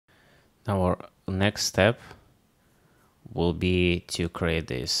Our next step will be to create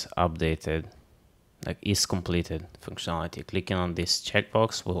this updated, like is completed functionality. Clicking on this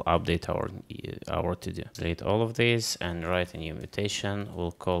checkbox will update our to-do. Delete all of these and write a new mutation.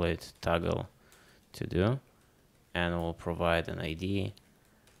 We'll call it toggle to-do, and we'll provide an ID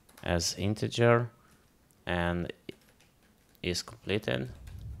as integer and is completed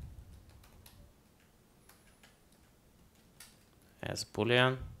as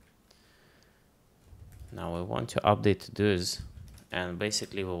boolean. Now we want to update to-dos, and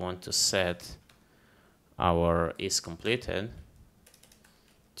basically we want to set our is completed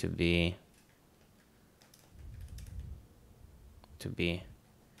to be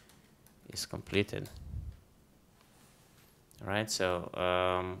is completed. All right, so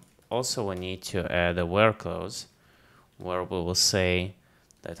also we need to add a where clause where we will say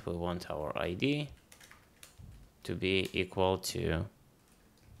that we want our ID to be equal to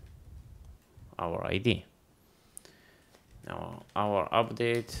our ID. Now our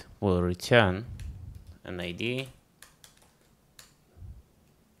update will return an ID,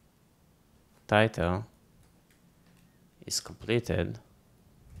 title is completed,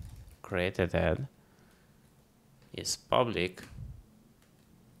 created add is public,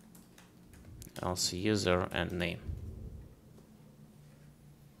 also user and name.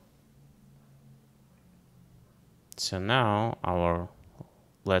 So now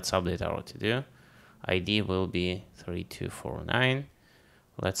let's update our to-do. ID will be 3249.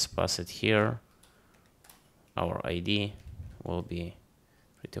 Let's pass it here. Our ID will be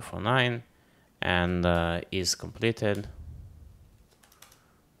 3249, and is completed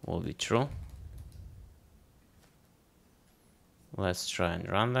will be true. Let's try and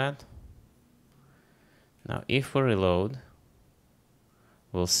run that. Now if we reload,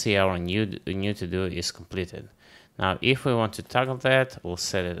 we'll see our new to-do is completed. Now if we want to toggle that, we'll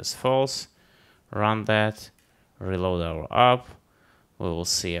set it as false, run that, reload our app, we will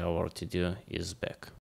see our to-do is back.